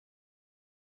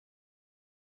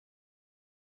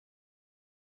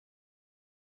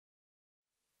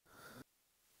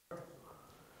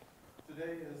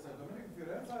Today is Domenico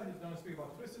Fiorenza. He's going to speak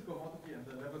about twisted cohomotopy and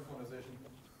the level quantization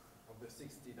of the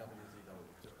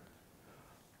 60WZW.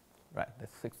 Right, the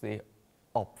 60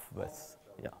 op.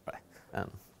 Yeah, right.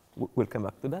 And we'll come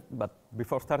back to that. But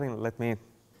before starting, let me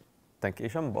thank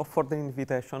Isham both for the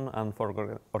invitation and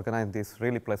for organizing this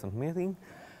really pleasant meeting.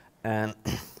 And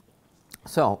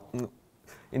so,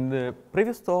 in the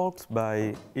previous talks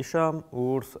by Isham,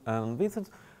 Urs, and Vincent,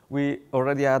 we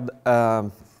already had a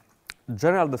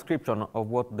general description of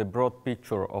what the broad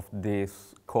picture of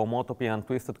this cohomotopy and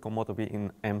twisted cohomotopy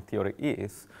in M theory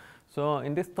is. So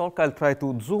in this talk, I'll try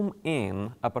to zoom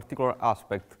in a particular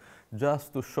aspect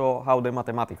just to show how the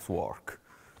mathematics work.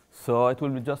 So it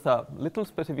will be just a little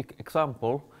specific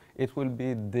example. It will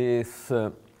be this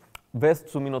best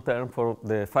Zumino term for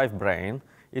the 5-brane.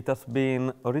 It has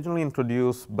been originally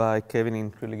introduced by Kevin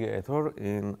in Trilogator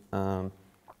in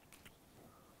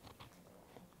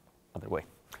other way.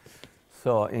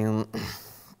 So in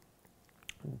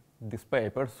this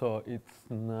paper, so it's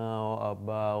now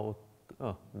about,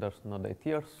 oh, there's no date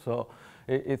here. So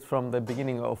it's from the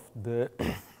beginning of the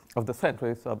of the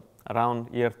century, so around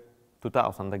year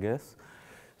 2000, I guess.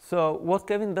 So what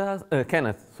Kenneth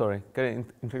in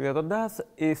Trilogator does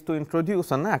is to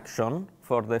introduce an action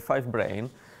for the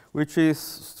 5-brane, which is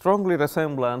strongly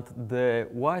resemblant the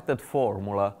Whitehead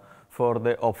formula for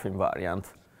the Hopf invariant.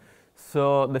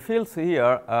 So the fields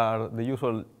here are the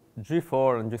usual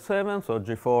G4 and G7. So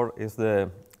G4 is the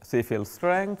C field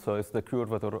strength, so it's the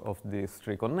curvature of this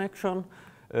tree connection.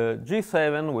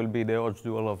 G7 will be the Hodge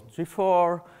dual of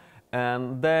G4,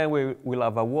 and then we will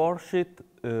have a worldsheet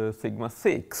sigma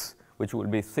 6, which will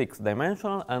be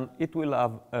 6-dimensional, and it will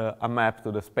have a map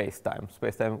to the space-time.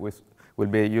 Space-time will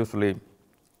be usually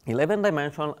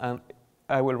 11-dimensional, and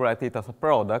I will write it as a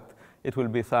product. It will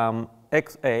be some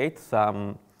x8,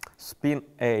 some spin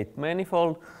 8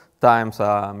 manifold times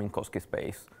a Minkowski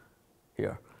space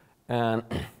here.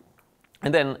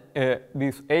 And then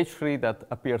this H3 that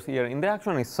appears here in the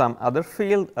action is some other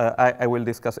field. I will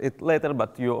discuss it later,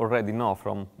 but you already know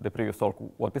from the previous talk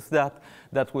what is that.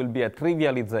 That will be a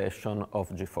trivialization of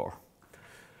G4.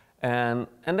 And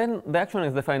then the action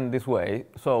is defined this way.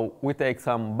 So we take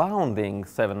some bounding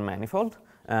 7 manifold,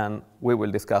 and we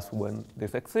will discuss when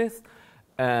this exists.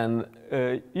 And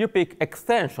you pick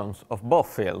extensions of both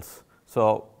fields.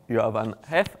 So you have an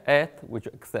F hat which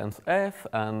extends F,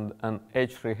 and an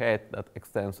H3 hat that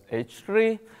extends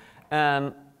H3.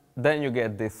 And then you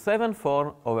get this 7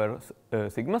 4 over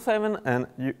sigma 7, and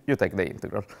you take the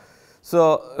integral.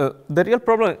 So the real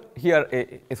problem here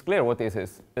is clear what this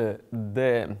is.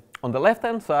 On the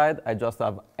left-hand side, I just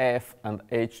have F and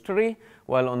H3,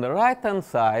 while on the right-hand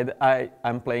side,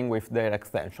 I'm playing with their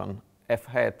extension, F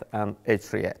hat and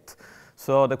H3 hat.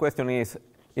 So the question is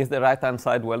the right-hand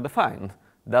side well-defined?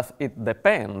 Does it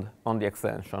depend on the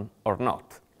extension or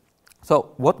not?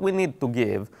 So what we need to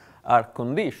give are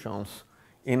conditions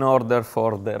in order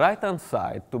for the right-hand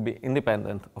side to be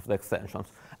independent of the extensions,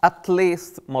 at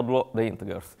least modulo the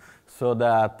integers, so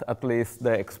that at least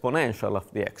the exponential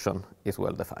of the action is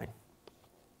well-defined.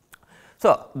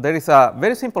 So there is a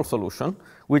very simple solution,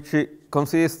 which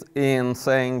consists in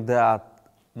saying that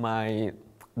my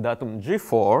datum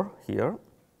G4 here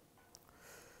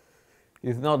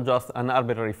is not just an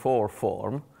arbitrary 4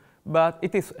 form, but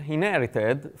it is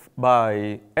inherited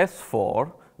by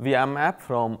S4 via a map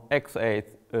from X8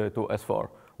 to S4.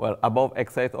 Well, above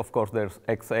X8, of course, there's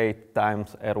X8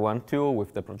 times R12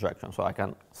 with the projection, so I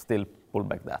can still pull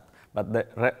back that. But the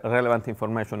relevant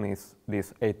information is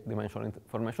this 8-dimensional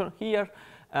information here.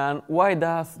 And why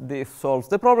does this solve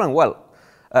the problem? Well,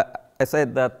 I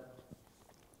said that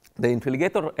the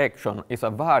intrigator action is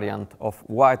a variant of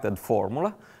Whitehead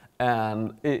formula.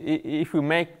 And if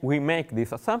we make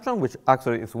this assumption, which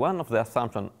actually is one of the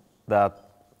assumptions that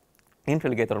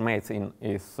Intrigator makes in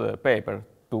his paper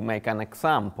to make an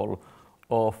example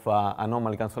of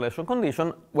anomaly cancellation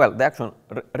condition, well, the action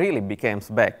really becomes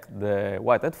back the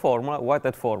Whitehead formula.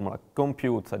 Whitehead formula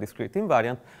computes a discrete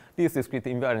invariant. This discrete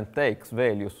invariant takes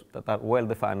values that are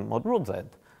well-defined modulo Z,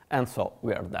 and so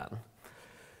we are done.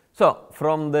 So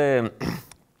from the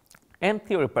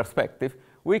M-theory perspective,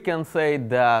 we can say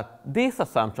that this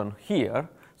assumption here,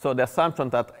 so the assumption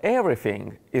that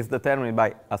everything is determined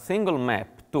by a single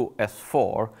map to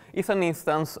S4, is an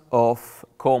instance of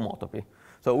cohomotopy.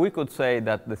 So we could say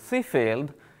that the C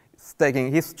field is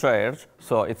taking its charge,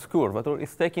 so its curvature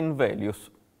is taking values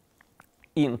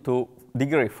into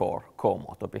degree 4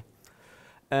 cohomotopy.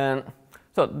 And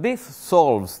so this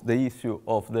solves the issue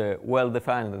of the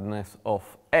well-definedness of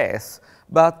S,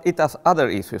 but it has other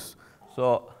issues.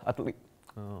 So at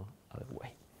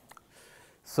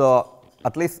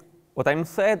least what I'm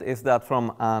said is that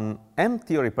from an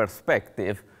M-theory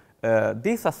perspective,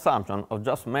 this assumption of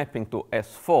just mapping to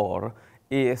S4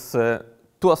 is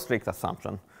too strict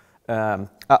assumption.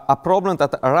 A problem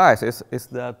that arises is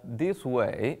that this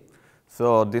way,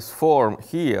 so this form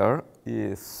here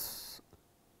is,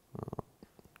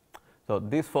 so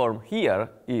this form here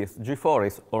is G4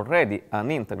 is already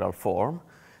an integral form,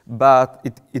 but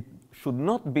it should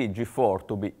not be G4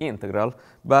 to be integral,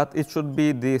 but it should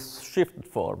be this shifted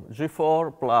form,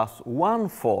 G4 plus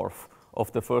 1/4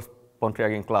 of the first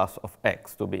Pontryagin class of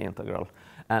X to be integral.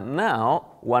 And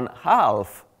now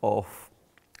 1/2 of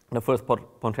the first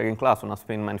Pontryagin class on a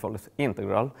spin manifold is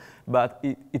integral, but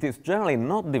it is generally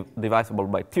not divisible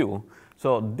by 2.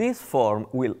 So this form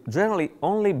will generally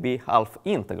only be half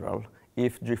integral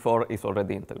if G4 is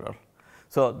already integral.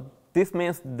 So this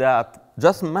means that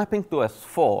just mapping to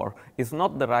S4 is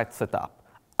not the right setup.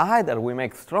 Either we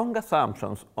make strong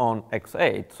assumptions on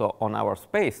X8, so on our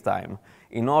space-time,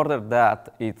 in order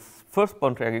that its first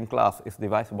Pontryagin class is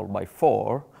divisible by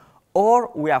 4,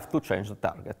 or we have to change the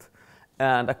target.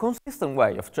 And a consistent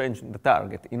way of changing the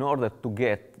target in order to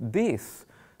get this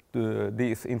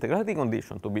integrality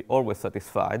condition to be always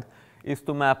satisfied is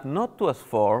to map not to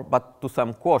S4, but to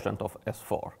some quotient of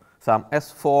S4. Some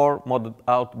S4 modeled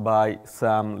out by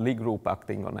some Lie group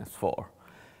acting on S4.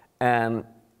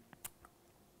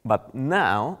 But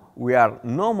now we are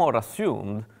no more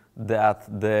assumed that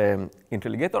the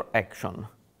interligator action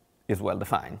is well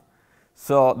defined.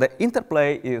 So the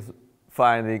interplay is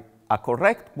finding a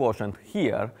correct quotient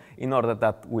here in order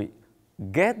that we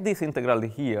get this integrality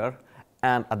here,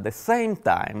 and at the same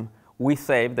time we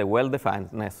save the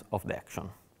well-definedness of the action.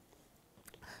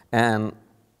 And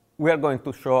we are going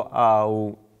to show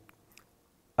how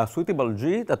a suitable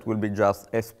G that will be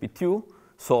just SP2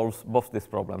 solves both this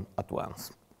problem at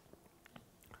once.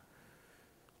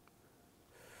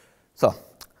 So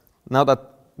now that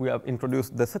we have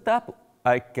introduced the setup,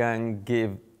 I can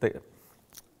give the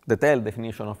detailed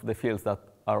definition of the fields that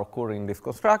are occurring in this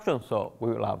construction. So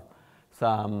we will have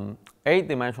some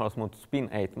 8-dimensional smooth spin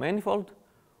 8 manifold,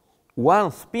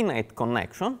 one spin 8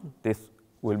 connection. This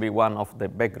will be one of the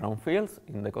background fields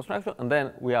in the construction. And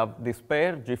then we have this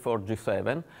pair, G4,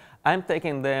 G7. I'm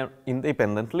taking them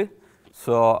independently.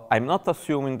 So I'm not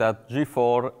assuming that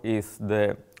G4 is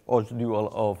the Hodge dual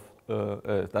of,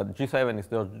 that G7 is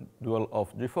the Hodge dual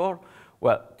of G4.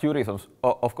 Well, 2 reasons.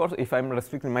 Of course, if I'm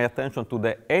restricting my attention to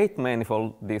the 8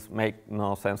 manifold, this makes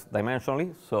no sense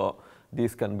dimensionally. So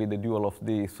this can be the dual of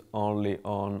this only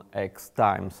on X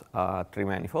times 3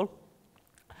 manifold.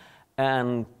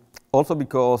 And also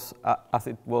because, as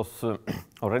it was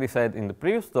already said in the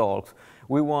previous talks,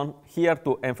 we want here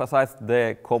to emphasize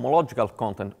the cohomological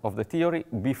content of the theory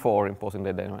before imposing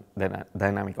the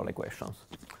dynamical equations.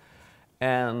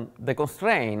 And the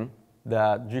constraint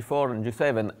that G4 and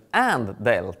G7 and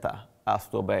delta has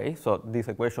to obey, so this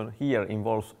equation here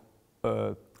involves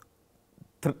the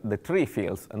 3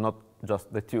 fields and not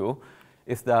just the 2,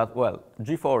 is that, well,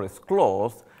 G4 is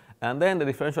closed, and then the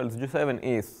differential G7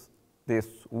 is this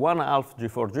 1/2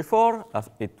 G4 G4, as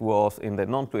it was in the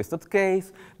non-twisted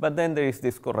case, but then there is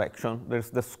this correction.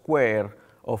 There's the square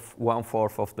of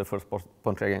 1/4 of the first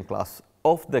Pontryagin class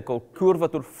of the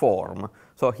curvature form.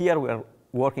 So here we are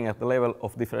working at the level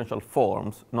of differential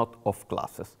forms, not of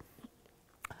classes.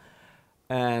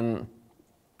 And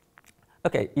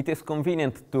okay, it is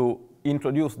convenient to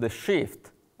introduce the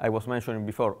shift I was mentioning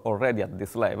before already at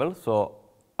this level. So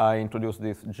I introduced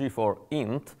this G4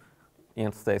 int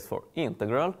stands for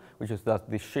integral, which is that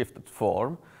this shifted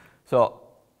form. So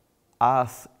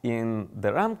as in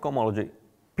the RAM cohomology,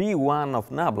 P1 of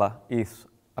nabla is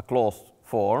a closed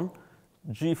form.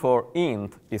 G4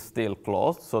 int is still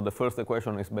closed, so the first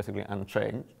equation is basically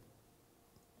unchanged.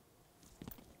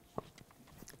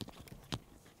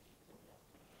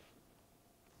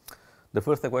 The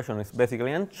first equation is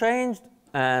basically unchanged,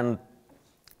 and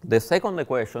the second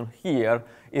equation here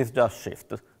is just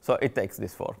shifted, so it takes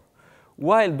this form.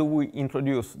 Why do we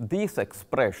introduce this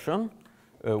expression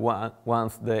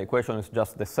once the equation is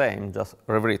just the same, just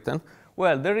rewritten?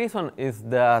 Well, the reason is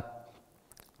that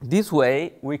this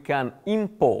way we can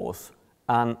impose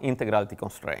an integrality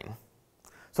constraint.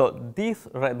 So this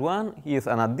red one is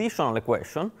an additional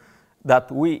equation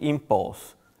that we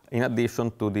impose in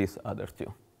addition to these other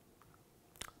 2.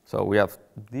 So we have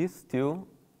these 2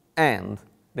 and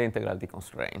the integrality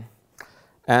constraint.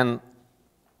 And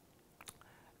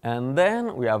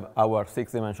then we have our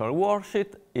 6-dimensional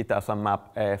worksheet. It has a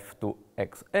map F to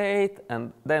X8,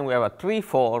 and then we have a 3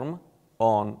 form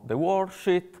on the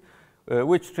worksheet,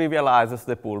 which trivializes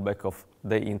the pullback of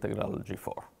the integral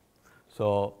G4.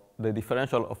 So the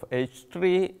differential of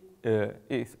H3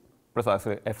 is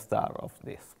precisely f star of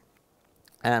this.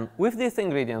 And with these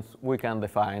ingredients, we can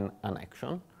define an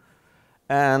action.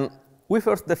 And we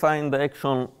first define the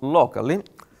action locally.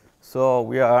 So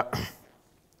we are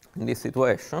in this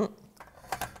situation.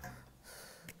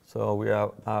 So we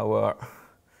have our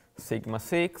sigma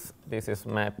 6. This is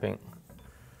mapping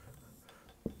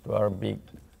to our big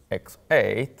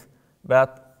X8.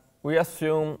 But we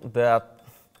assume that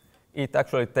it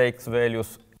actually takes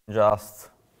values just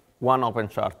one open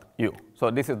chart U.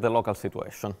 So this is the local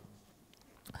situation.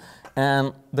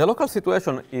 And the local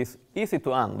situation is easy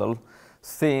to handle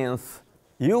since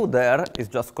U there is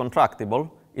just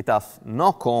contractible. It has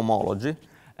no cohomology.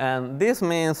 And this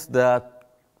means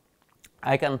that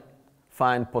I can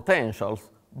find potentials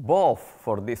both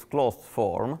for this closed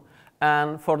form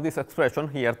and for this expression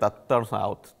here that turns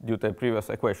out, due to the previous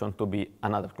equation, to be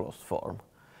another closed form.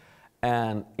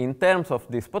 And in terms of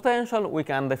this potential, we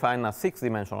can define a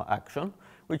 6-dimensional action,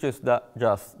 which is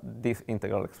just this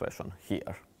integral expression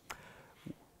here.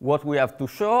 What we have to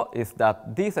show is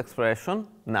that this expression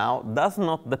now does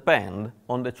not depend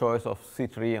on the choice of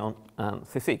C3 and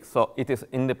C6. So it is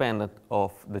independent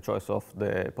of the choice of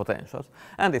the potentials.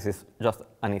 And this is just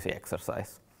an easy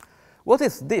exercise. What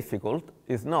is difficult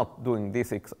is not doing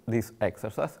this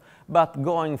exercise, but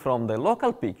going from the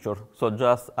local picture, so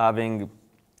just having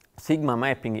sigma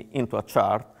mapping into a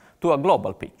chart, to a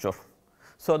global picture.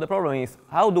 So the problem is,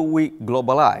 how do we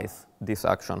globalize this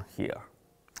action here?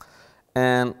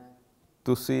 And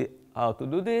to see how to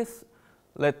do this,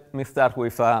 let me start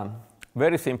with a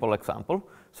very simple example.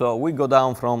 So we go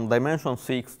down from dimension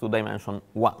 6 to dimension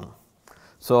 1.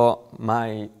 So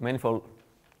my manifold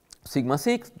sigma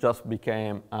 6 just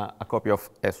became a copy of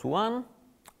S1.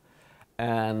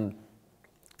 And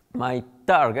my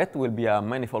target will be a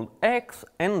manifold X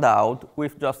endowed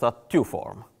with just a 2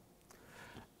 form.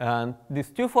 And this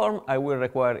 2 form, I will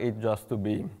require it just to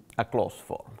be a closed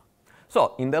form.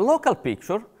 So in the local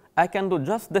picture, I can do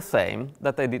just the same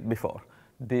that I did before.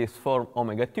 This form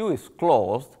omega 2 is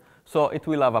closed, so it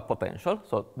will have a potential.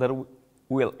 So there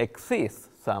will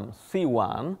exist some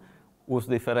C1 whose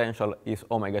differential is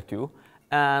omega 2.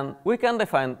 And we can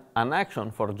define an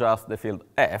action for just the field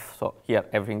F. So here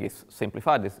everything is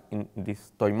simplified. In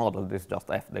this toy model, this is just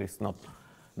F. There is no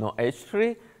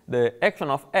H3. The action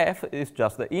of F is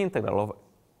just the integral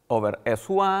over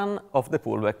S1 of the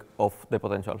pullback of the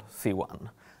potential C1.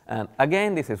 And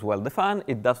again, this is well defined.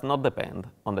 It does not depend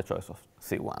on the choice of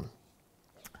C1.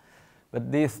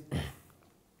 But this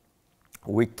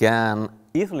we can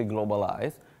easily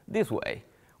globalize this way.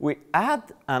 We add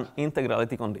an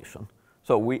integrality condition.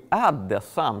 So we add the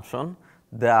assumption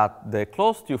that the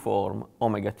closed U form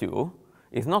omega 2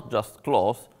 is not just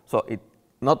closed, so it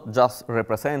not just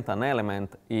represents an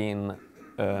element in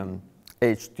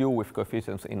H2 with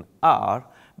coefficients in R,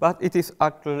 but it is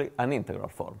actually an integral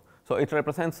form. So it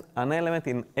represents an element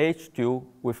in H2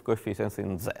 with coefficients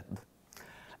in Z.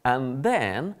 And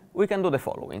then we can do the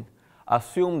following.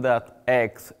 Assume that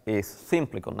X is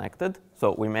simply connected.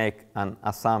 So we make an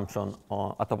assumption,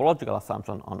 a topological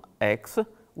assumption on X.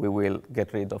 We will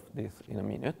get rid of this in a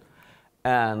minute.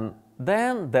 And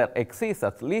then there exists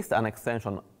at least an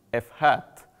extension F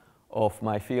hat of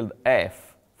my field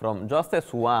F from just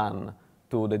S1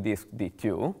 to the disk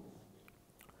D2.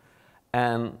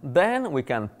 And then we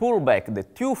can pull back the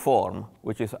 2 form,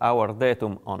 which is our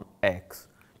datum on X,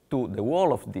 to the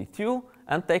wall of D2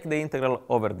 and take the integral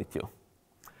over D2.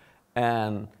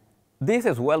 And this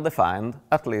is well defined,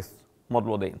 at least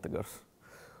modulo the integers.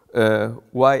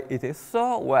 Why it is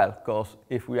so? Well, because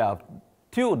if we have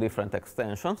 2 different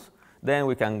extensions, then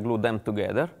we can glue them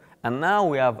together. And now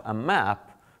we have a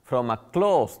map from a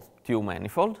closed 2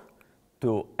 manifold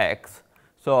to X.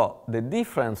 So the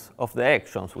difference of the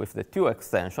actions with the 2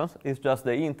 extensions is just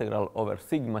the integral over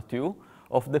sigma 2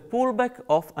 of the pullback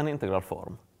of an integral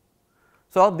form.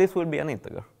 So this will be an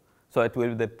integer. So it will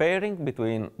be the pairing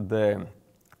between the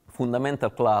fundamental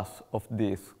class of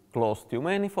this closed 2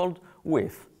 manifold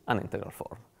with an integral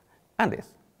form. And this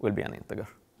will be an integer.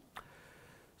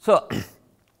 So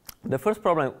the first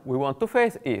problem we want to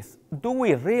face is, do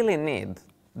we really need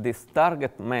this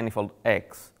target manifold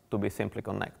X to be simply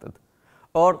connected?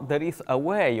 Or there is a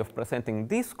way of presenting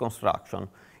this construction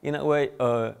in a way,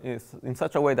 in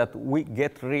such a way that we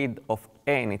get rid of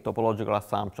any topological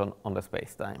assumption on the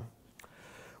space-time.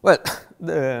 Well,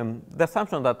 the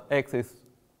assumption that X is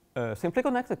simply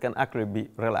connected can actually be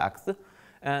relaxed.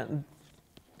 And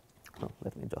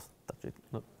let me just touch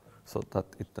it so that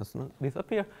it does not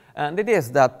disappear. And it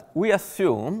is that we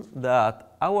assume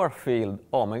that our field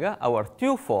omega, our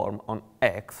 2 form on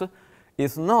X,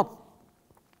 is not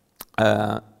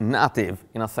native,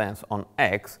 in a sense, on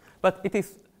X, but it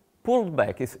is pulled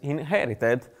back, is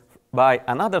inherited by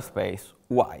another space,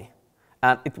 Y.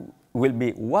 And it will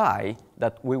be Y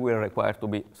that we will require to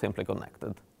be simply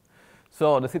connected.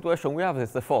 So the situation we have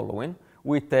is the following.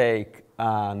 We take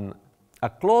a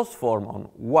closed form on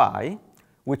Y,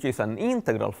 which is an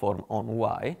integral form on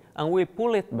Y, and we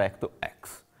pull it back to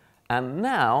X. And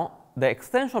now the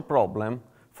extension problem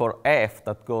for f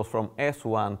that goes from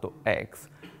S1 to X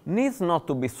needs not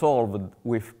to be solved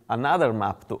with another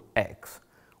map to X.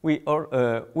 We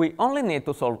only need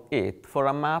to solve it for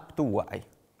a map to Y.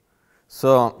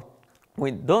 So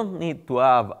we don't need to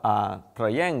have a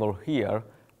triangle here,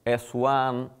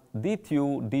 S1,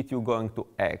 D2, D2 going to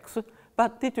X,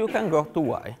 but D2 can go to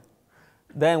Y.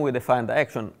 Then we define the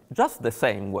action just the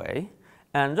same way,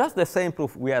 and just the same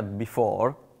proof we had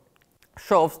before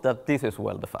shows that this is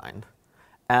well defined.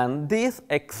 And this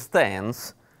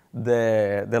extends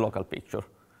the local picture.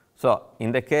 So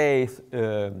in the case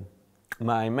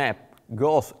my map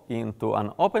goes into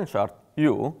an open chart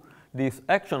U, this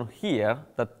action here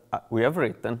that we have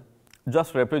written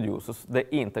just reproduces the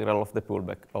integral of the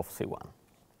pullback of C1.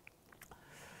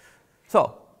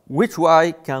 So which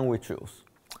Y can we choose?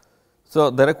 So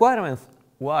the requirements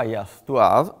Y has to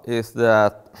have is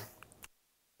that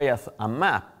Y has a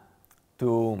map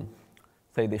to,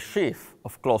 say, the sheaf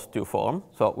of closed U form.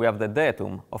 So we have the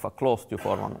datum of a closed U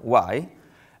form on Y.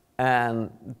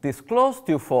 And this closed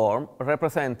U form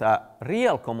represents a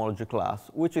real cohomology class,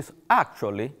 which is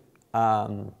actually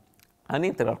an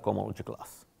integral cohomology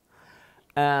class.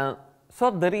 And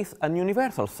so there is a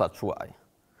universal such Y.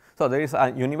 So there is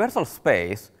a universal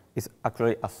space, is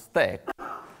actually a stack,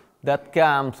 that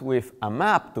comes with a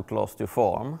map to closed U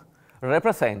form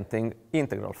representing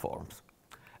integral forms.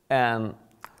 And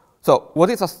so what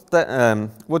is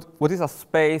a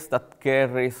space that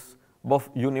carries both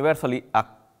universally an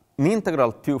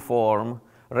integral U form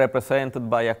represented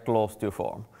by a closed U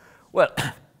form? Well,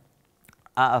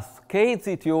 as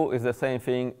KZ2 is the same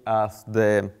thing as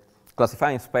the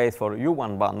classifying space for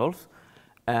U1 bundles,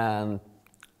 and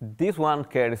this one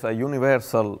carries a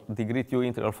universal degree 2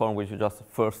 integral form, which is just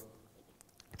first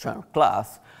chunk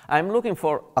class. I'm looking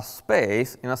for a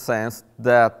space, in a sense,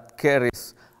 that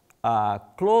carries a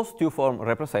closed U form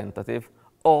representative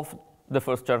of the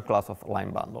first chunk class of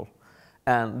line bundle.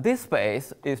 And this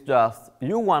space is just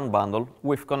U1 bundle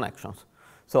with connections.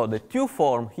 So the two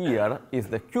form here is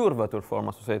the curvature form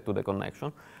associated to the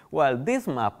connection, while this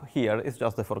map here is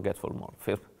just the forgetful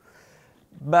morphism.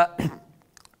 But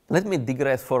let me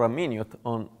digress for a minute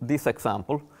on this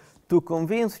example to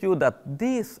convince you that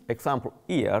this example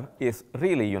here is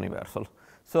really universal.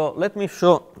 So let me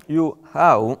show you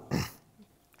how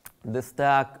the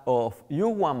stack of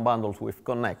U1 bundles with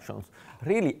connections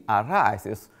really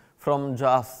arises from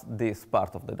just this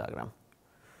part of the diagram.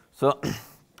 So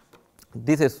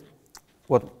this is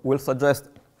what will suggest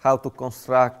how to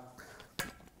construct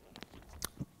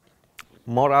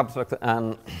more abstract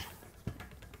and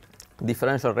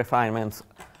differential refinements,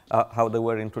 how they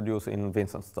were introduced in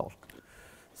Vincent's talk.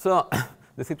 So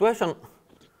the situation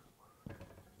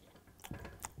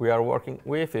we are working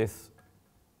with is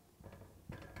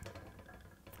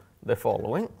the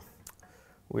following.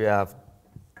 We have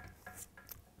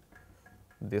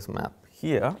this map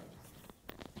here,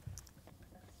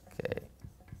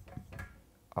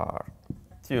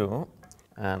 R2,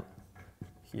 and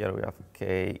here we have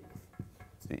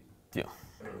KZ2.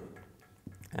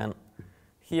 And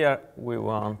here we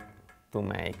want to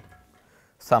make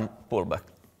some pullback.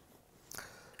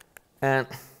 And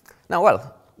now,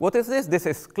 well, what is this? This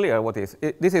is clear what is.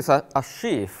 This is a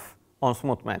sheaf on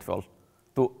smooth manifold.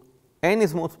 To any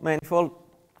smooth manifold,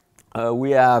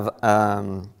 we have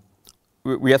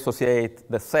we associate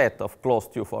the set of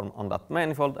closed U form on that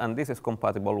manifold, and this is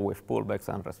compatible with pullbacks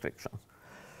and restrictions.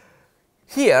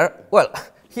 Here, well,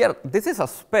 here this is a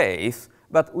space,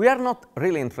 but we are not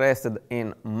really interested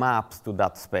in maps to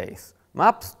that space.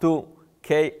 Maps to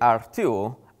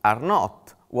KR2 are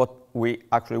not what we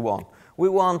actually want. We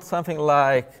want something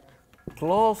like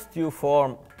closed U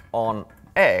form on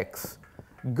X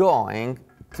going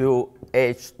to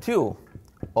H2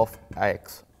 of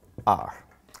XR.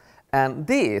 And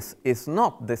this is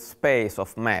not the space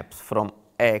of maps from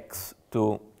X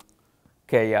to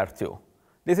KR2.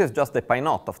 This is just the pi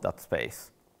naught of that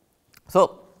space.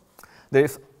 So there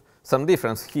is some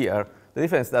difference here. The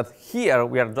difference is that here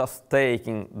we are just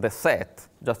taking the set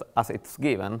just as it's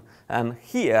given, and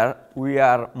here we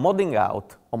are modding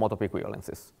out homotopy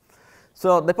equivalences.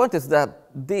 So the point is that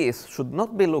this should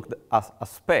not be looked as a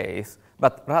space,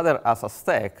 but rather as a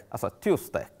stack, as a two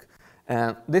stack.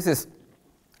 And this is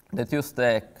the two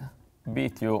stack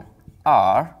B2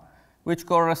 R, which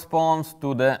corresponds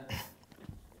to the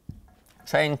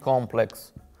chain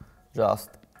complex just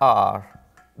R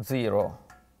 0,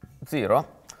 0,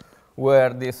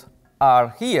 where this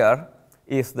R here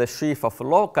is the sheaf of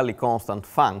locally constant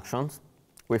functions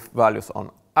with values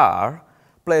on R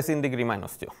placed in degree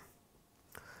minus 2.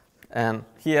 And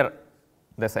here,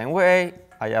 the same way,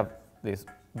 I have this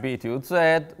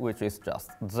B2Z, which is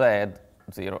just Z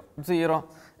 0, 0,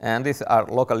 and these are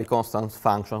locally constant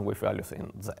functions with values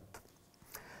in Z.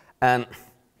 And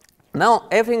now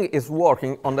everything is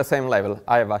working on the same level.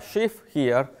 I have a sheaf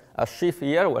here,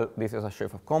 well, this is a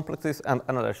sheaf of complexes, and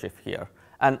another sheaf here.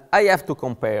 And I have to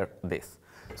compare this.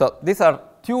 So these are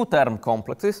two-term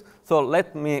complexes, so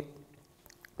let me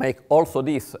make also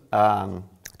this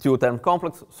two-term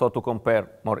complex, so to compare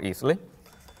more easily.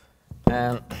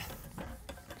 And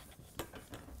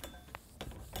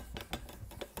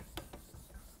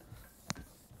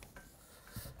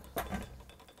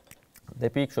the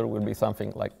picture will be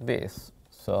something like this.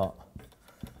 So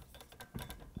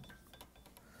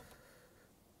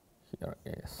here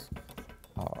is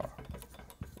R.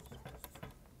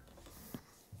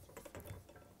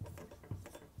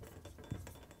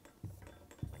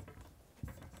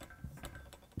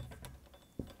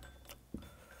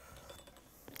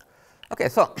 Okay,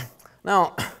 so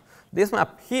now this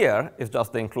map here is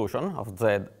just the inclusion of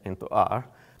Z into R,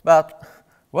 but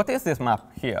what is this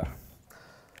map here?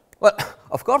 Well,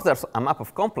 of course, there's a map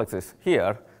of complexes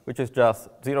here, which is just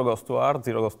 0 goes to R,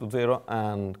 0 goes to 0,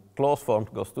 and closed form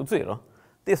goes to 0.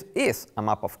 This is a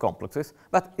map of complexes,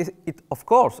 but it of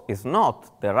course, is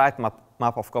not the right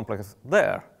map of complexes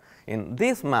there. In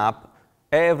this map,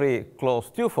 every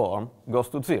closed Q form goes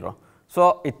to 0.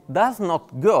 So it does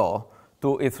not go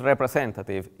to its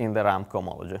representative in the RAM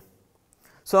cohomology.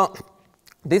 So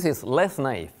this is less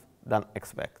naive than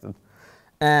expected.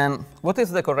 And what is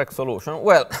the correct solution?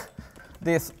 Well,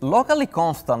 these locally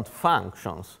constant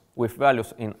functions with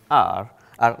values in R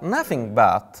are nothing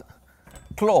but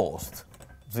closed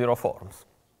 0 forms.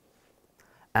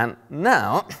 And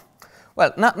now,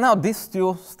 well, now these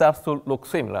two starts to look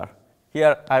similar.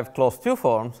 Here I have closed 2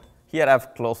 forms, here I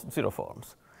have closed 0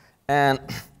 forms. And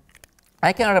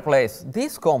I can replace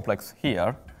this complex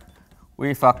here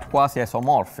with a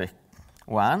quasi-isomorphic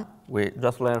one. We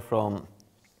just learned from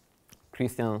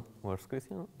Christian, where's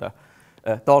Christian?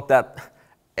 Thought that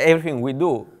everything we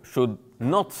do should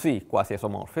not see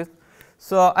quasi-isomorphism.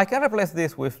 So I can replace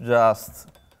this with just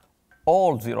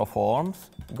all 0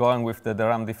 forms, going with the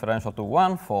RAM differential to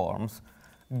 1 forms,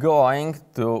 going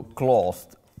to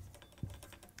closed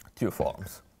 2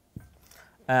 forms.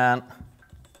 And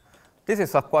this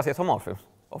is a quasi-isomorphism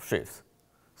of sheaves.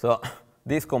 So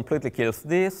this completely kills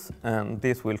this, and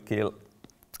this will kill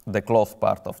the closed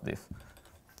part of this.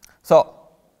 So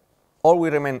all we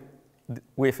remain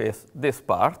with is this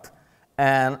part.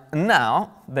 And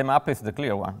now the map is the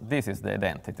clear one. This is the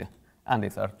identity. And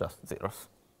these are just zeros.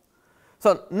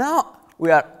 So now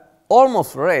we are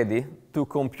almost ready to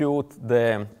compute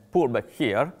the pullback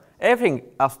here. Everything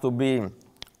has to be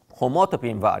homotopy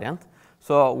invariant.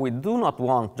 So we do not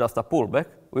want just a pullback.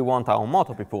 We want a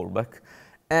homotopy pullback.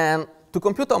 And to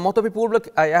compute a homotopy pullback,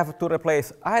 I have to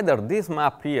replace either this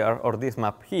map here or this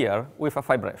map here with a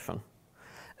vibration.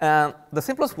 And the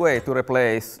simplest way to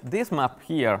replace this map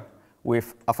here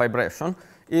with a vibration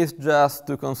is just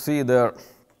to consider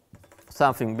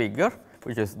something bigger,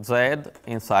 which is Z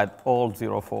inside all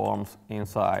 0 forms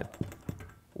inside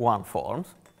 1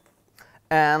 forms,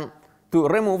 and to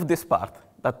remove this part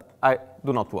that I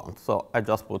do not want. So I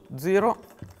just put 0,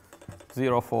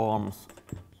 0 forms,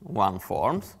 1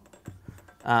 forms,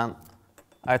 and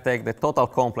I take the total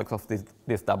complex of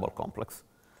this double complex.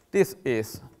 This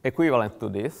is equivalent to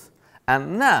this,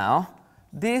 and now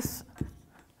this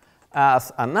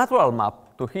has a natural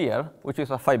map to here, which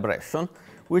is a vibration,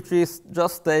 which is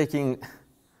just taking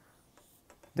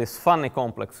this funny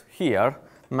complex here,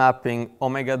 mapping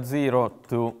omega 0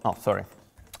 to, oh, sorry,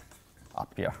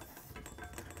 up here.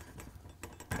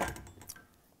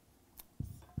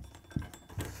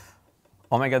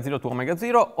 Omega 0 to omega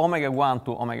 0, omega 1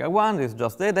 to omega 1 is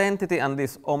just the identity, and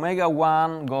this omega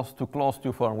 1 goes to closed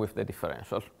Q form with the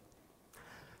differential.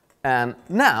 And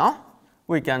now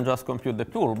we can just compute the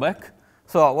pullback.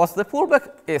 So what's the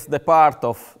pullback? Is the part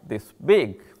of this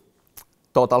big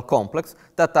total complex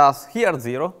that has here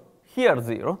 0,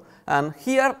 and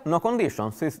here no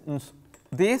conditions. Since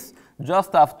this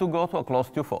just have to go to a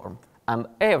closed Q form, and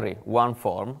every 1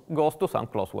 form goes to some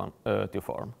closed Q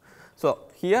form. So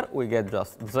here we get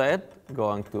just Z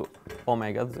going to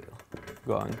omega 0,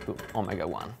 going to omega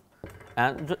 1.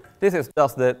 And this is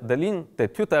just the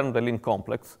two-term Deligne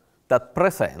complex that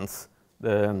presents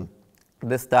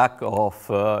the stack of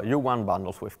U1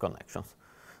 bundles with connections.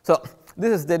 So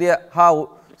this is the idea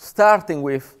how, starting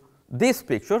with this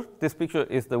picture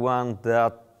is the one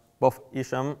that both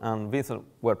Isham and Vincent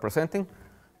were presenting.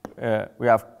 We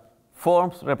have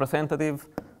forms representative,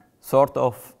 sort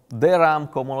of DRAM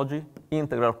cohomology,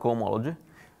 integral cohomology,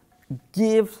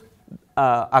 gives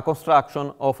a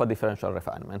construction of a differential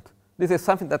refinement. This is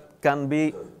something that can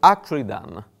be actually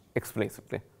done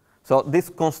explicitly. So this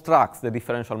constructs the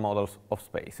differential models of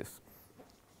spaces.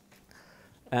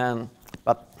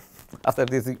 But after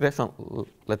this digression,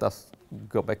 let us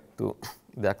go back to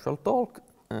the actual talk.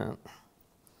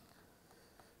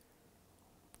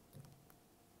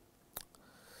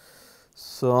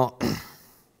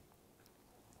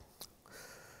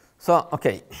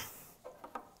 Okay.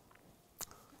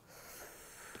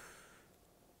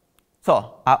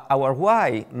 So our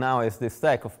Y now is the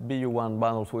stack of BU1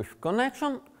 bundles with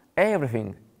connection.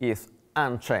 Everything is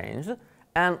unchanged.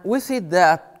 And we see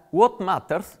that what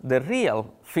matters, the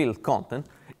real field content,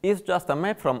 is just a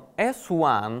map from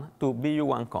S1 to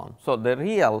BU1 con. So the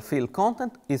real field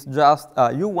content is just a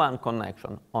U1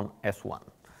 connection on S1.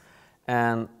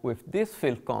 And with this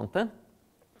field content,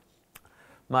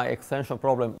 my extension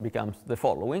problem becomes the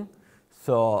following.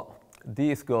 So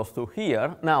this goes to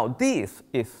here. Now this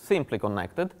is simply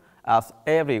connected, as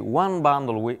every U1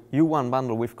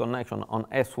 bundle with connection on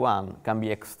S1 can be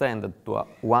extended to a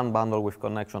one bundle with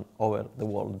connection over the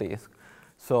whole disk.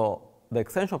 So the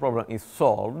extension problem is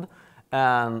solved,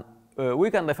 and we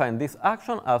can define this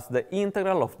action as the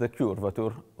integral of the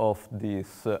curvature of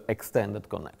this extended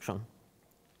connection.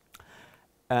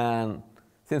 And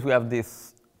since we have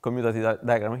this commutative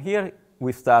diagram here,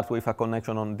 we start with a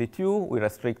connection on D2, we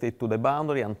restrict it to the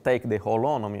boundary and take the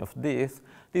holonomy of this.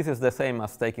 This is the same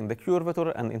as taking the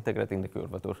curvature and integrating the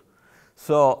curvature.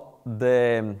 So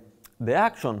the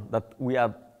action that we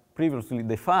had previously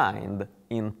defined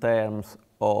in terms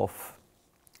of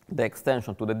the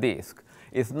extension to the disk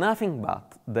is nothing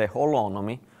but the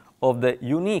holonomy of the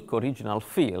unique original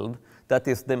field that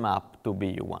is the map to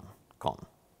BU1 con.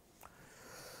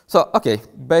 So, okay,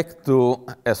 back to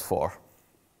S4.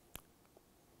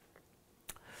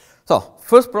 So,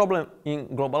 first problem in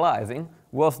globalizing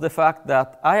was the fact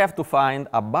that I have to find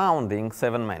a bounding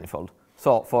 7 manifold.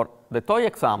 So, for the toy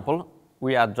example,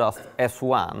 we had just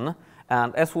S1,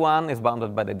 and S1 is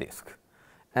bounded by the disk.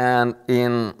 And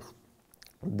in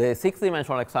the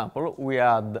 6-dimensional example, we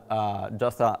had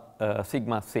just a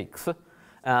sigma 6.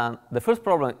 And the first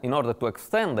problem, in order to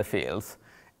extend the fields,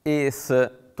 is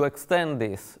to extend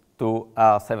this to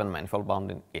a 7-manifold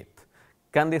bounding it.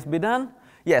 Can this be done?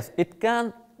 Yes, it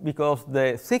can, because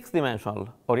the 6-dimensional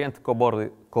oriented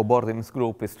coordinates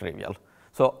group is trivial.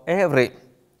 So every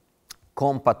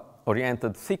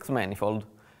compact-oriented 6-manifold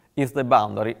is the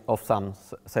boundary of some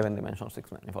 7-dimensional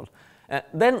 6-manifold.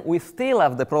 Then we still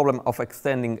have the problem of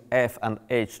extending F and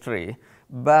H3,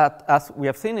 but as we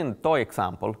have seen in the toy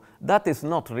example, that is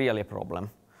not really a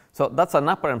problem. So that's an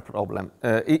apparent problem.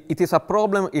 It is a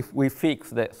problem if we fix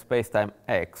the spacetime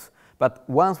X, but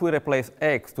once we replace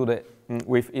X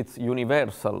with its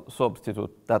universal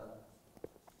substitute that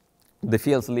the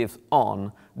field lives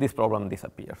on, this problem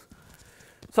disappears.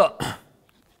 So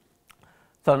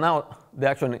now the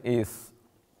action is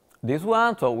this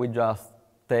one, so we just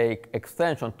take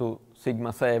extension to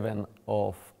sigma 7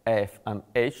 of F and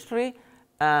H3,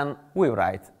 and we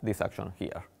write this action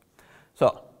here.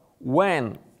 So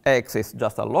when X is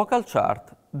just a local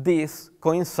chart, this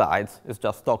coincides, it's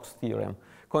just Stokes' theorem,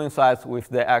 coincides with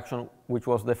the action which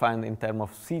was defined in terms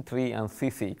of C3 and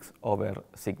C6 over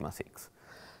sigma 6.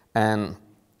 And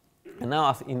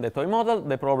now, as in the toy model,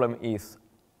 the problem is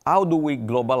how do we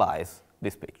globalize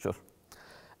this picture?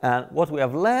 And what we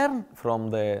have learned from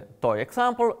the toy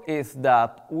example is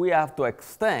that we have to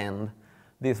extend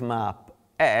this map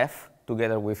F,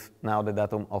 together with now the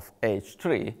datum of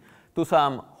H3, to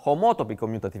some homotopy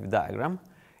commutative diagram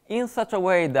in such a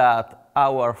way that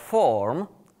our form,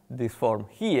 this form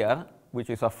here, which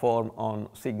is a form on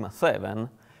sigma 7,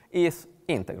 is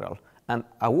integral. And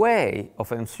a way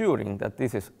of ensuring that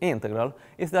this is integral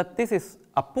is that this is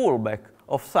a pullback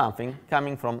of something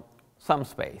coming from some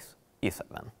space,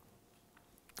 E7.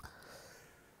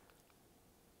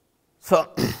 So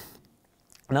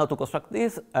now to construct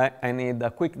this, I need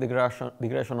a quick digression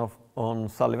on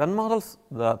Sullivan models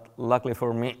that, luckily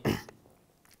for me,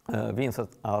 Vincent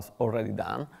has already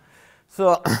done.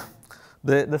 So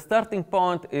the starting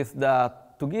point is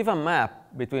that to give a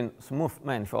map between smooth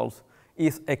manifolds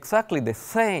is exactly the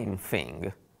same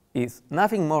thing, is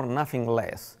nothing more, nothing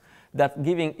less, that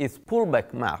giving its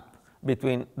pullback map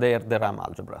between their DRAM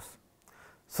algebras.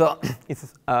 So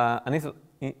it's an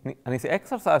easy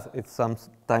exercise.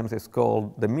 Sometimes it's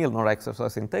called the Milnor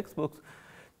exercise in textbooks,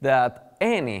 that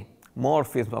any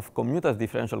morphism of commutative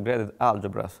differential graded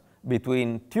algebras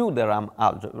between two de Rham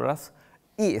algebras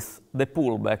is the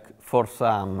pullback for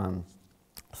some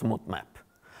smooth map.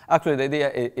 Actually, the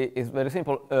idea is very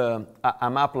simple. A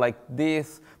map like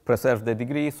this preserves the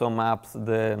degree, so maps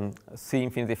the C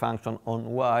infinity function on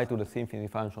y to the C infinity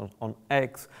function on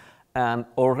x, and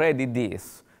already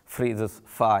this freezes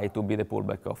phi to be the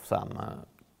pullback of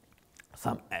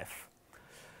some f.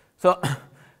 So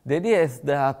the idea is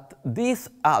that this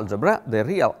algebra, the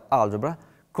real algebra,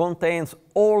 contains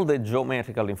all the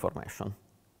geometrical information.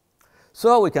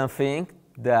 So we can think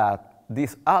that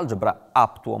this algebra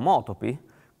up to homotopy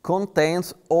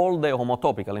contains all the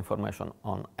homotopical information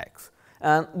on X.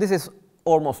 And this is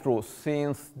almost true,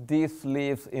 since this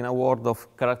lives in a world of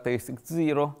characteristic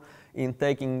 0. In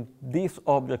taking this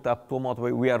object up to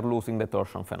homotopy, we are losing the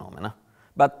torsion phenomena.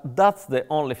 But that's the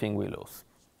only thing we lose.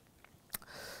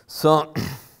 So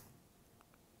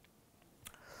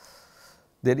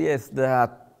the idea is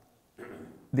that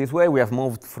this way we have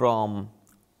moved from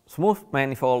smooth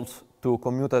manifolds to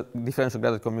differential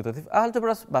graded commutative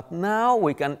algebras, but now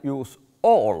we can use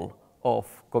all of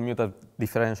commutative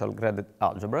differential graded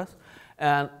algebras.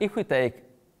 And if we take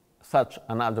such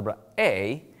an algebra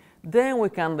A, then we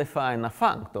can define a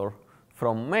functor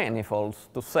from manifolds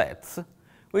to sets,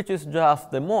 which is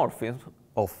just the morphism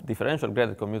of differential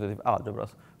graded commutative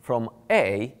algebras from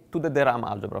A to the de Rham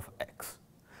algebra of X.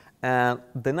 And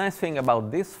the nice thing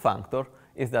about this functor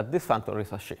is that this functor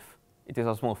is a sheaf. It is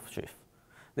a smooth sheaf.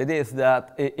 The idea is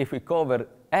that if we cover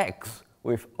X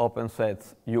with open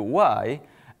sets Uy,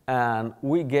 and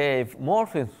we gave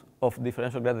morphisms of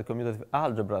differential graded commutative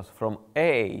algebras from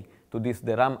A to these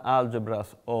de Rham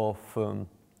algebras of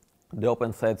the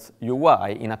open sets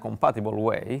Uy in a compatible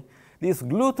way, these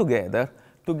glue together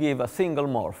to give a single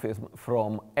morphism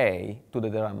from A to the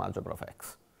de Rham algebra of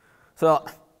X. So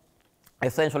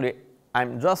essentially,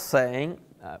 I'm just saying,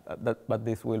 but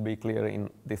this will be clear in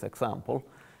this example,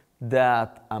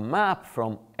 that a map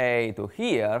from A to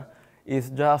here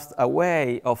is just a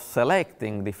way of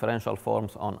selecting differential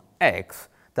forms on X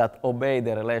that obey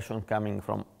the relation coming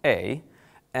from A.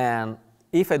 And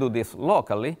if I do this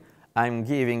locally, I'm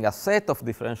giving a set of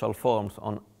differential forms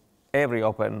on every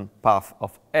open path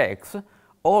of X.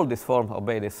 All these forms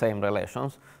obey the same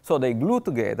relations, so they glue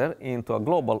together into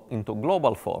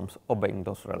global forms obeying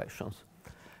those relations.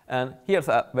 And here's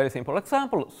a very simple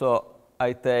example. So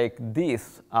I take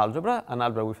this algebra, an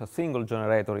algebra with a single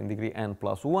generator in degree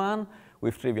n+1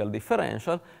 with trivial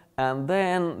differential, and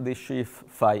then the sheaf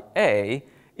phi A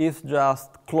is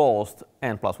just closed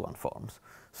n+1 forms.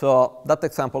 So that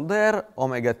example there,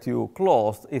 omega 2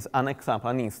 closed, is an example,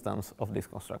 an instance of this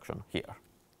construction here.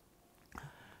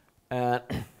 And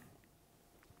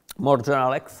more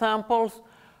general examples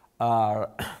are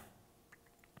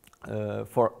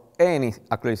for any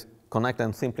actually connected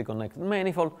and simply connected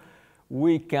manifold,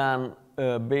 we can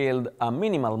build a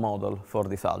minimal model for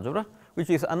this algebra, which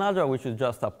is an algebra which is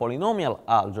just a polynomial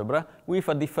algebra with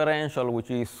a differential which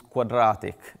is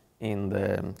quadratic in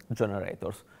the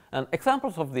generators. And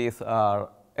examples of these are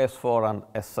S4 and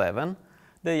S7.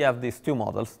 They have these two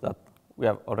models that we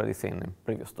have already seen in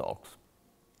previous talks.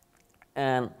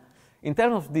 And in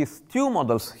terms of these two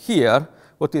models here,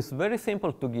 what is very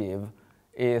simple to give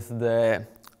is the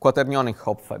quaternionic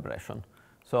Hopf vibration.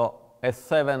 So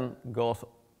S7 goes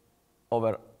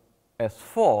over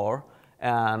S4,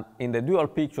 and in the dual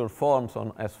picture forms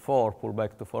on S4 pull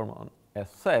back to form on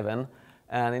S7.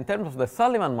 And in terms of the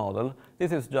Sullivan model,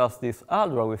 this is just this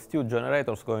algebra with two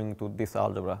generators going to this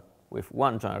algebra with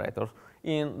one generator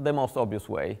in the most obvious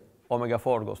way. Omega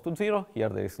 4 goes to 0. Here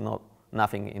there is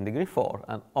nothing in degree 4,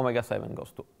 and omega 7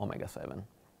 goes to omega 7.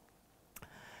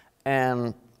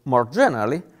 And more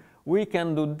generally, we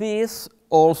can do this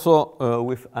also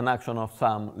with an action of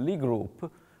some Lie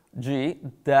group G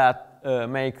that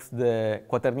makes the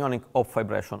quaternionic Hopf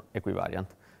vibration equivariant.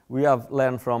 We have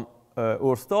learned from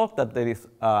Urs' talk that there is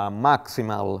a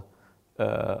maximal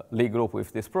Lie group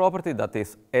with this property that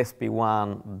is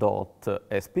sp1 dot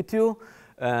sp2.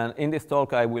 And in this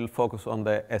talk, I will focus on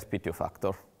the sp2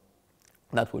 factor.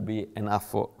 That would be enough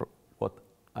for what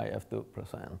I have to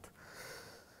present.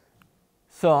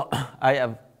 So I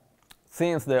have,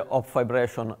 since the Hopf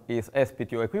vibration is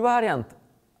sp2 equivariant,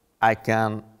 I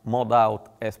can mod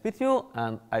out sp2,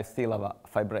 and I still have a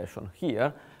vibration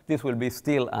here. This will be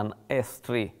still an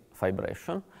S3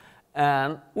 vibration.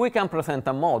 And we can present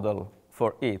a model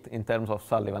for it in terms of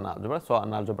Sullivan algebra, so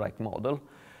an algebraic model.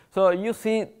 So you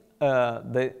see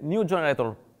the new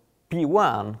generator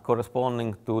P1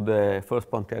 corresponding to the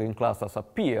first Pointarian class has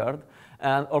appeared,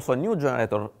 and also a new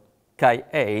generator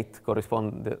Chi8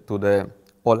 corresponding to the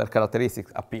Euler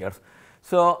characteristics appears.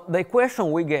 So the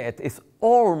equation we get is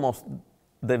almost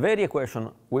the very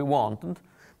equation we wanted,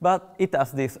 but it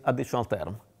has this additional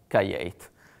term, Chi8.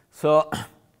 So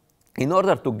in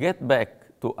order to get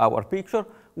back to our picture,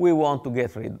 we want to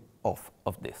get rid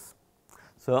of this.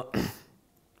 So,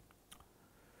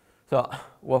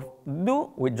 what we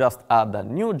do, we just add a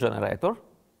new generator,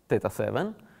 theta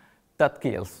 7, that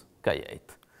kills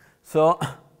Chi8. So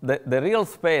the real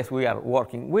space we are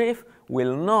working with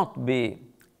will not be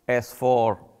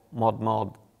S4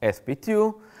 mod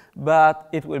SP2, but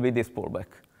it will be this pullback.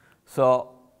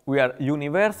 So we are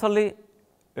universally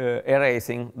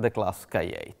erasing the class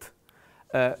Chi8.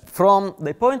 From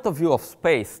the point of view of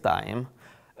space-time,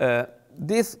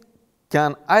 this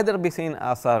can either be seen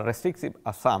as a restrictive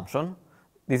assumption.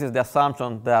 This is the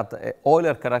assumption that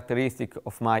Euler characteristic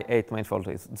of my 8 manifold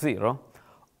is 0,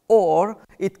 or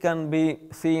it can be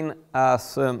seen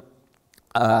as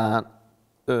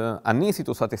an easy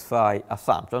to satisfy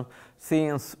assumption,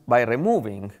 since by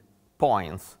removing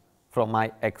points from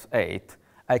my X8,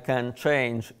 I can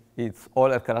change its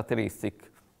Euler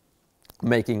characteristic,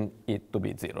 making it to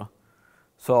be 0.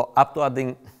 So up to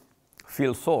adding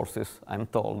field sources, I'm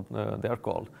told they are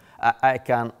called, I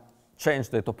can change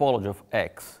the topology of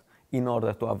X in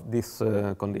order to have this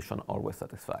condition always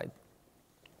satisfied.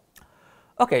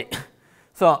 Okay,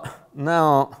 so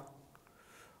now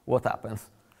what happens?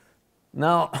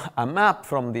 Now a map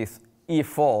from this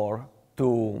E4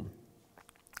 to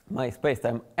my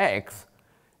spacetime X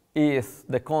is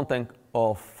the content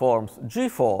of forms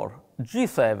G4,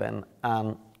 G7,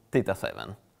 and theta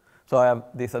 7. So I have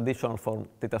this additional form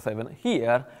theta 7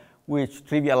 here, which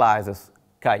trivializes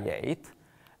Chi8.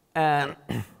 And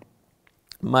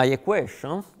my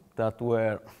equations that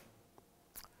were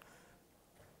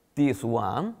this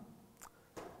one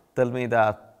tell me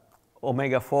that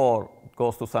omega 4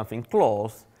 goes to something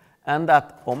close, and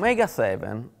that omega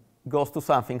 7 goes to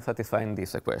something satisfying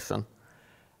this equation.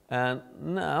 And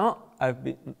now I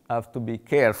have to be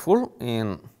careful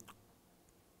in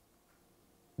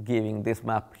giving this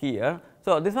map here.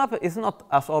 So this map is not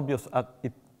as obvious as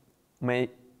it may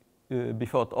be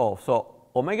thought of. So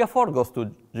omega 4 goes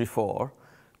to G4,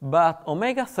 but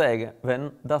omega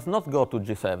 7 does not go to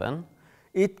G7.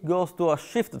 It goes to a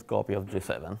shifted copy of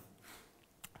G7.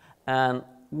 And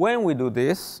when we do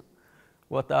this,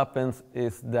 what happens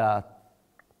is that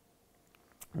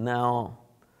now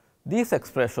this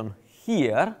expression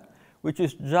here, which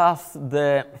is just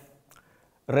the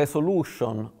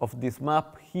resolution of this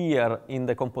map here in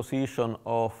the composition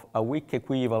of a weak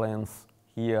equivalence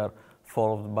here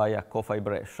followed by a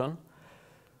cofibration,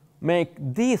 make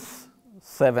this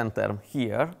 7th term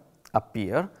here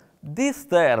appear. This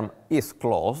term is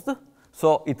closed,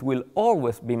 so it will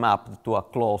always be mapped to a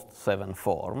closed 7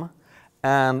 form.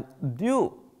 And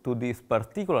due to this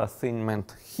particular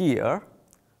assignment here,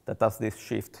 that has this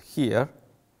shift here,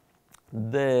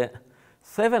 the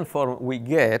 7 form we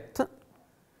get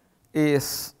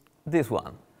is this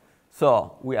one.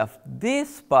 So we have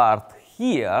this part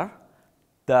here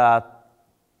that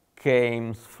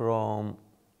came from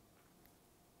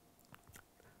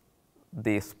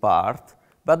this part,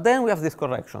 but then we have this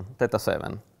correction, theta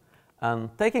 7. And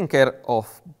taking care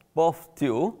of both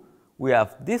two, we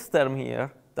have this term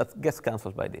here that gets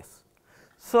cancelled by this.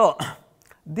 So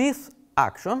this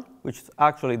action, which is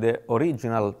actually the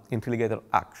original interligator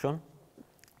action,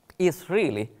 is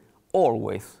really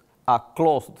always a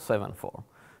closed 7 form.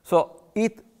 So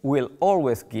it will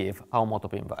always give a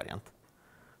homotopy invariant.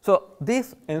 So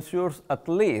this ensures at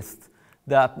least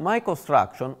that my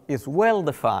construction is well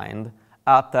defined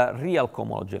at a real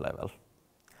cohomology level.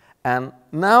 And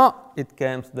now it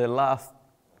comes the last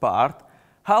part.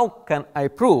 How can I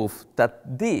prove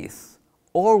that this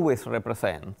always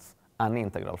represents an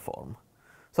integral form?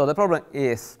 So the problem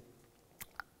is,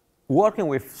 working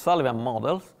with Sullivan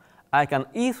models, I can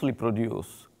easily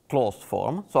produce closed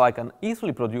form, so I can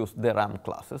easily produce the RAM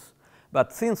classes.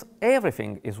 But since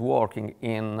everything is working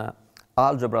in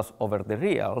algebras over the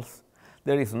reals,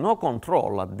 there is no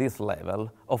control at this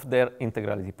level of their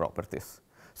integrality properties.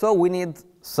 So we need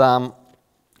some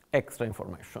extra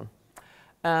information.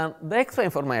 And the extra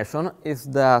information is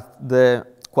that the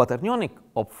quaternionic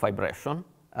of fibration,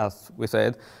 as we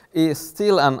said, is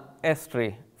still an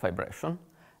S3 fibration.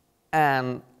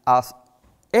 And as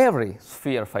every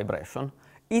sphere fibration,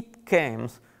 it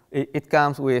comes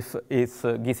with its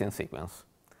Gaussian sequence.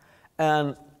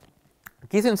 And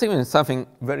Gaussian sequence is something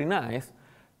very nice.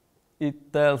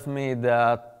 It tells me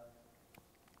that,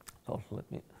 oh, let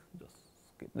me just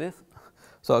skip this.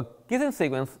 So given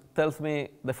sequence tells me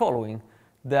the following,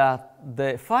 that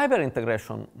the fiber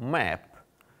integration map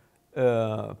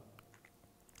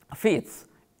fits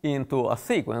into a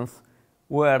sequence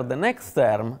where the next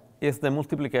term is the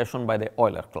multiplication by the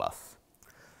Euler class.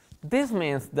 This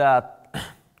means that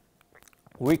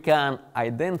we can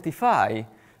identify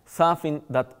something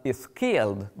that is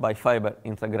killed by fiber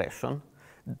integration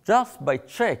just by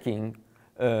checking,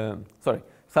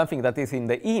 something that is in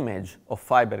the image of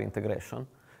fiber integration,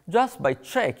 just by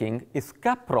checking its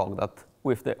cap product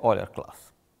with the Euler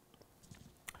class.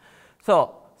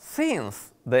 So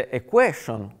since the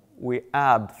equation we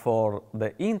had for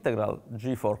the integral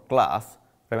G4 class,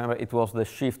 remember it was the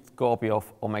shift copy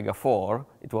of omega 4,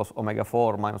 it was omega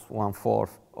 4 minus 1/4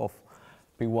 of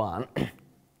P1,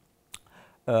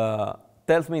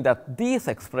 tells me that this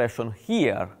expression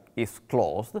here is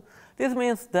closed. This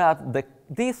means that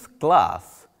this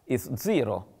class is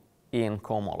 0 in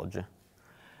cohomology.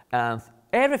 And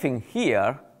everything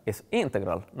here is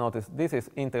integral. Notice this is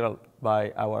integral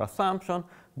by our assumption.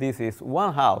 This is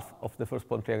 1/2 of the first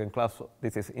Pontryagin class, so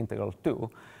this is integral 2.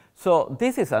 So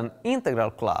this is an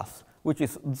integral class, which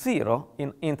is 0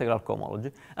 in integral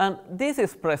cohomology. And this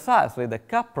is precisely the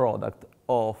cap product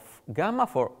of gamma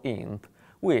for int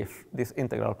with this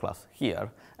integral class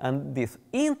here. And this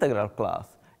integral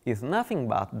class is nothing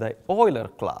but the Euler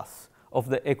class of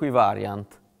the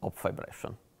equivariant of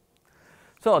fibration.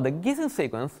 So the Gisin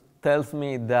sequence tells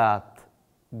me that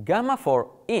gamma for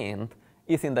int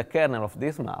is in the kernel of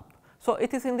this map. So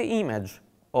it is in the image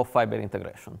of fiber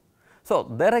integration. So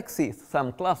there exists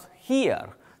some class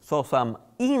here, so some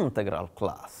integral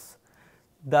class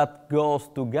that goes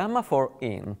to gamma for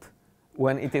int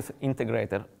when it is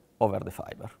integrated over the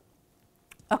fiber.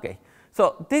 Okay,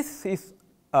 so this is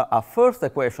a first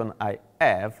equation I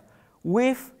have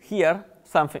with here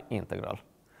something integral.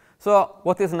 So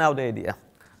what is now the idea?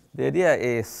 The idea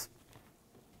is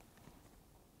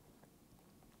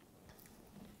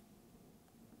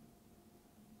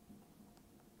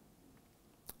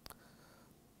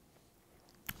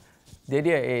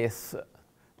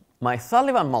my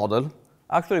Sullivan model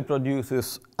actually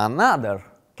produces another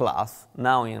class,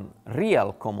 now in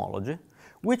real cohomology,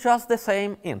 which has the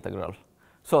same integral.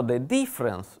 So the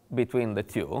difference between the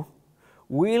two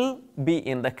will be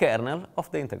in the kernel of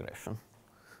the integration.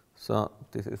 So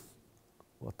this is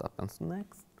what happens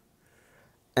next.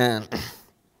 And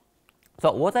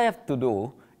so what I have to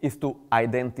do is to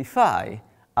identify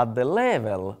at the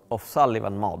level of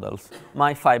Sullivan models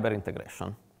my fiber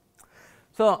integration.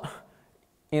 So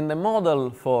in the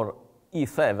model for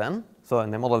E7, so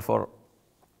in the model for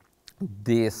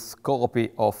this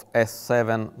copy of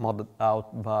S7 modeled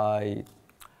out by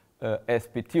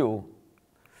SP2,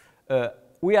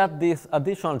 we had this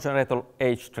additional generator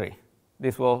H3.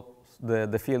 This was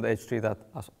the field H3 that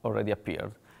has already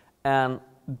appeared. And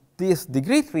this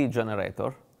degree 3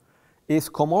 generator is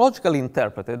cohomologically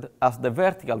interpreted as the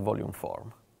vertical volume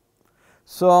form.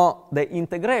 So the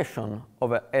integration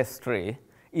over S3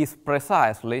 is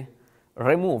precisely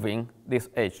removing this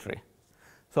H3.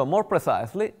 So more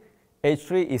precisely,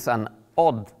 H3 is an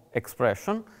odd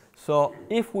expression. So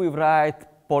if we write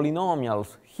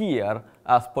polynomials here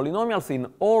as polynomials in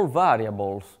all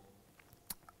variables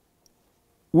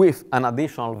with an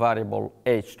additional variable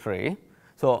H3,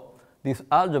 so this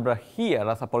algebra here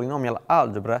as a polynomial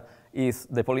algebra is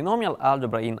the polynomial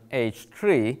algebra in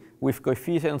H3 with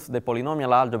coefficients the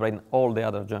polynomial algebra in all the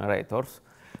other generators.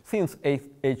 Since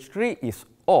H3 is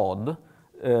odd,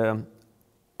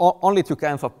 only two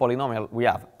kinds of polynomial we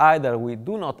have. Either we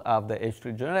do not have the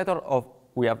H3 generator or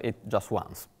we have it just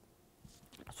once.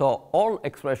 So all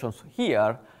expressions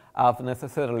here have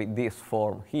necessarily this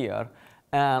form here,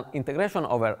 and integration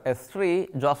over S3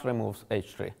 just removes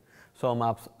H3. So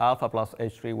maps alpha plus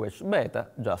H3 wedge beta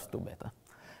just to beta.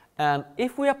 And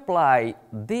if we apply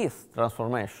this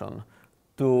transformation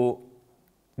to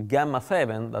gamma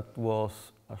 7, that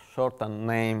was a shortened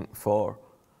name for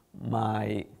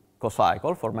my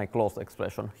cocycle, for my closed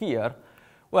expression here,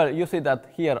 well, you see that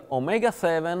here omega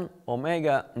 7,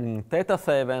 omega theta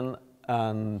 7,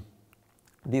 and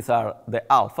these are the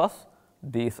alphas.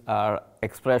 These are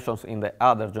expressions in the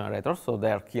other generators, so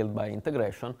they are killed by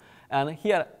integration. And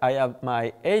here I have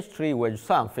my H3 wedge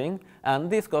something, and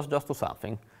this goes just to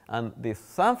something. And this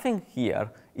something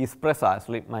here is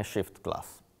precisely my shift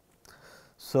class.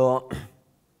 So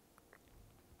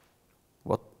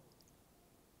what?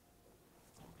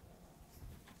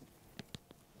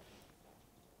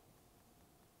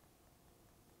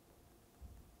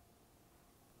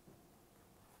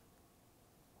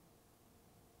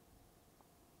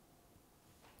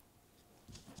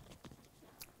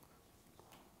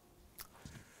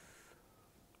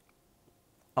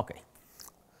 Okay.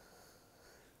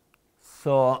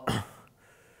 So,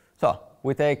 so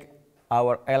we take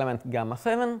our element gamma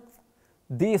 7.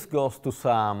 This goes to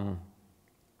some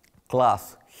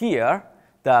class here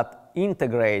that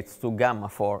integrates to gamma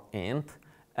 4 int,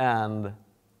 and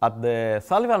at the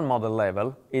Sullivan model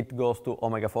level, it goes to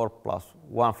omega 4 plus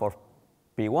 1 for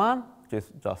p1, which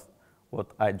is just what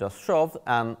I just showed,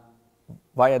 and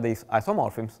via these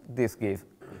isomorphisms, this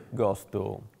goes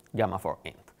to gamma 4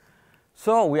 int.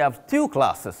 So we have two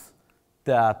classes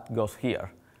that goes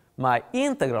here. My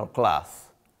integral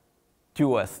class,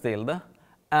 2s tilde,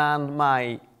 and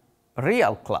my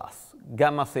real class,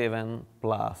 gamma 7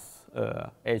 plus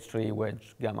h3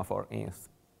 wedge gamma 4 int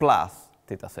plus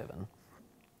theta 7.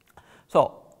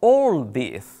 So all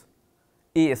this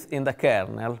is in the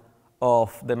kernel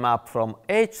of the map from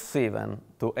h7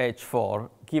 to h4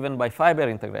 given by fiber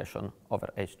integration over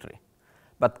h3.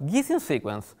 But Gaussian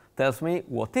sequence tells me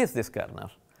what is this kernel.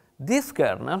 This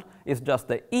kernel is just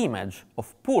the image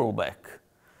of pullback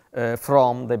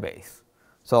from the base.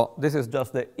 So this is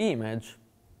just the image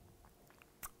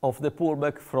of the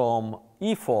pullback from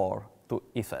E4 to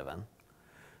E7.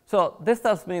 So this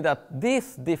tells me that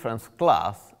this difference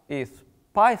class is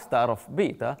pi star of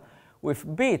beta,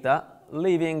 with beta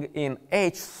living in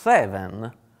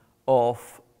H7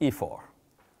 of E4.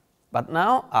 But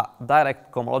now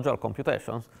direct cohomological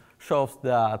computations shows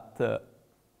that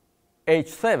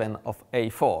H7 of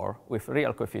A4 with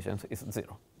real coefficients is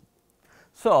 0.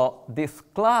 So this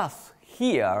class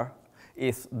here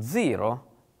is 0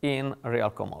 in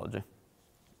real cohomology.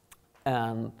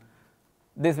 And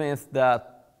this means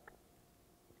that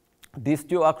these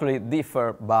two actually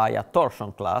differ by a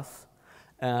torsion class,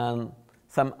 and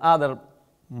some other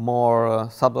more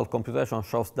subtle computation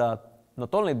shows that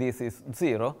not only this is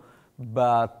 0,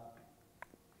 but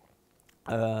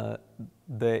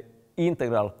the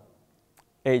integral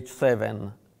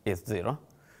h7 is 0.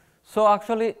 So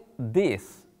actually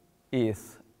this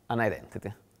is an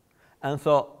identity. And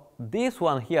so this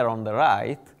one here on the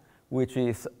right, which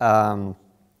is a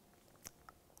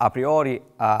priori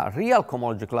a real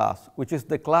cohomology class, which is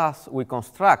the class we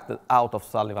constructed out of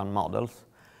Sullivan models,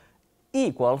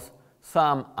 equals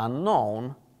some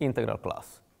unknown integral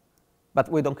class. But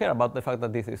we don't care about the fact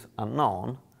that this is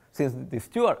unknown. Since these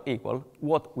two are equal,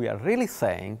 what we are really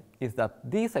saying is that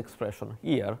this expression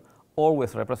here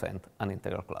always represents an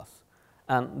integral class.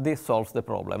 And this solves the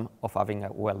problem of having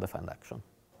a well-defined action.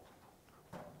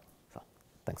 So,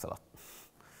 thanks a lot.